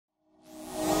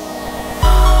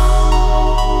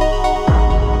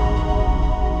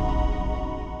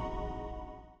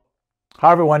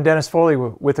Hi everyone, Dennis Foley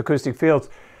with Acoustic Fields.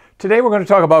 Today we're going to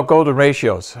talk about golden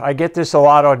ratios. I get this a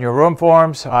lot on your room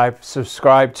forums. I've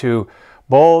subscribed to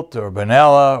Bolt or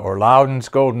Benella or Loudon's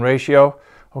golden ratio.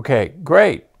 Okay,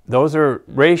 great. Those are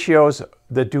ratios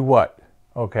that do what?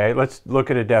 Okay, let's look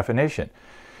at a definition.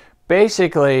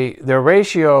 Basically, they're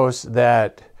ratios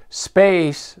that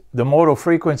space the modal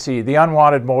frequency, the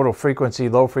unwanted modal frequency,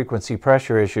 low frequency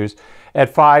pressure issues at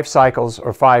 5 cycles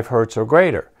or 5 hertz or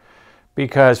greater.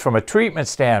 Because from a treatment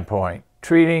standpoint,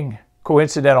 treating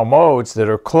coincidental modes that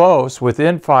are close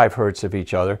within 5 hertz of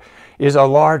each other is a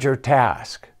larger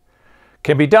task.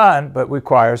 Can be done, but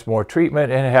requires more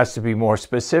treatment, and it has to be more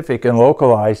specific and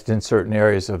localized in certain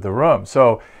areas of the room.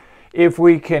 So if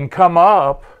we can come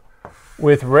up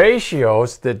with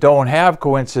ratios that don't have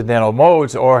coincidental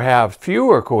modes or have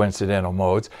fewer coincidental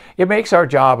modes, it makes our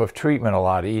job of treatment a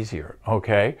lot easier,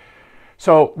 okay?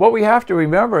 So what we have to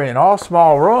remember in all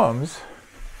small rooms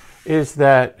is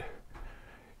that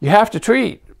you have to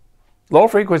treat. Low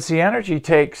frequency energy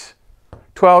takes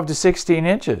 12 to 16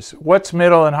 inches. What's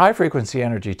middle and high frequency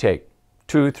energy take?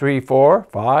 2, 3, 4,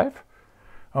 5?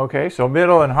 Okay, so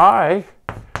middle and high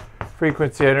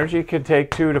frequency energy can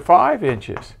take 2 to 5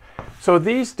 inches. So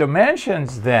these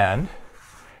dimensions then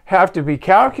have to be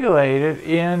calculated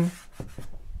in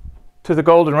to the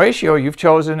golden ratio you've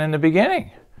chosen in the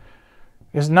beginning.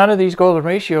 Because none of these golden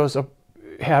ratios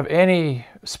have any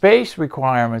space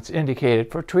requirements indicated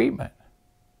for treatment.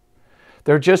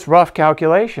 They're just rough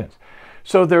calculations.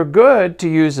 So they're good to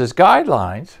use as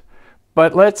guidelines,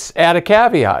 but let's add a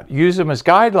caveat. Use them as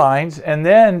guidelines, and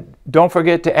then don't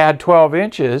forget to add 12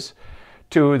 inches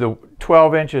to the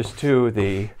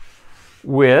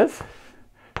width,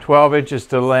 12 inches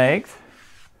to length.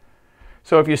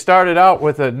 So if you started out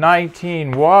with a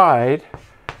 19 wide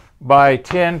by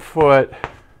 10 foot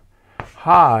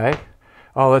high,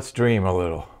 oh, let's dream a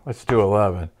little. Let's do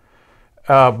 11.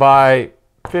 By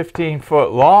 15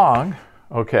 foot long,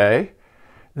 okay,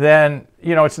 then,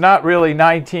 you know, it's not really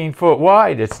 19 foot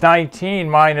wide. It's 19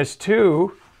 minus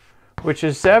 2, which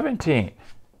is 17.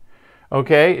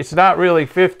 Okay, it's not really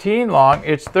 15 long,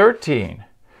 it's 13,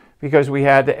 because we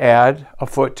had to add a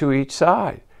foot to each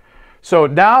side. So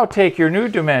now take your new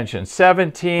dimensions,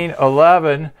 17,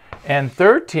 11, and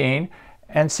 13,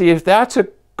 and see if that's a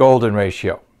golden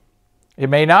ratio. It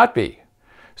may not be.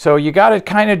 So you got to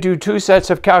kind of do 2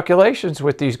 sets of calculations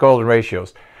with these golden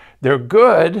ratios. They're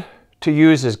good to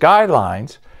use as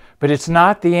guidelines, but it's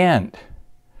not the end.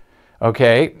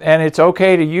 Okay, and it's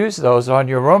okay to use those on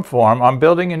your room form. I'm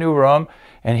building a new room,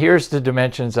 and here's the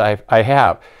dimensions I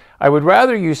have. I would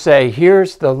rather you say,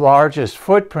 here's the largest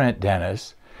footprint,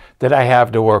 Dennis, that I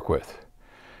have to work with.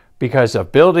 Because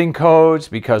of building codes,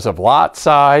 because of lot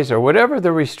size, or whatever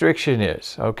the restriction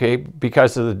is, okay,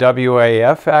 because of the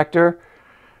WAF factor,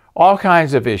 all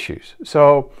kinds of issues.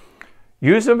 So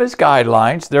use them as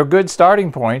guidelines. They're good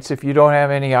starting points if you don't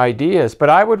have any ideas, but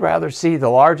I would rather see the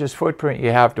largest footprint you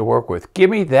have to work with.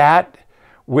 Give me that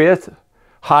width,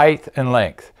 height, and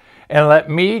length, and let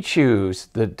me choose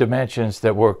the dimensions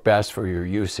that work best for your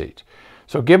usage.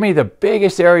 So give me the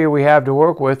biggest area we have to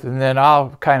work with, and then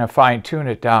I'll kind of fine-tune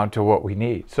it down to what we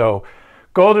need. So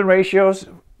golden ratios,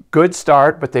 good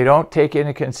start, but they don't take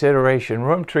into consideration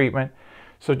room treatment.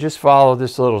 So just follow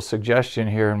this little suggestion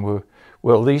here, and we'll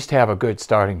at least have a good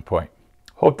starting point.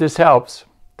 Hope this helps.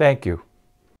 Thank you.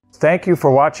 Thank you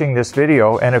for watching this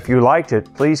video, and if you liked it,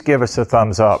 please give us a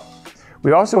thumbs up.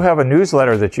 We also have a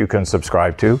newsletter that you can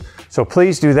subscribe to, so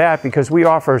please do that, because we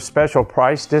offer special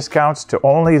price discounts to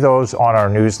only those on our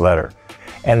newsletter.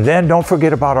 And then don't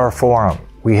forget about our forum.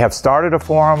 We have started a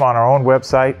forum on our own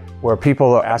website where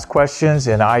people ask questions,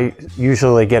 and I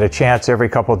usually get a chance every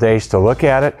couple of days to look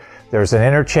at it. There's an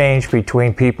interchange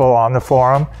between people on the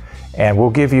forum, and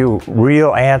we'll give you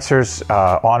real answers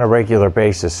on a regular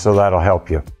basis, so that'll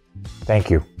help you. Thank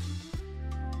you.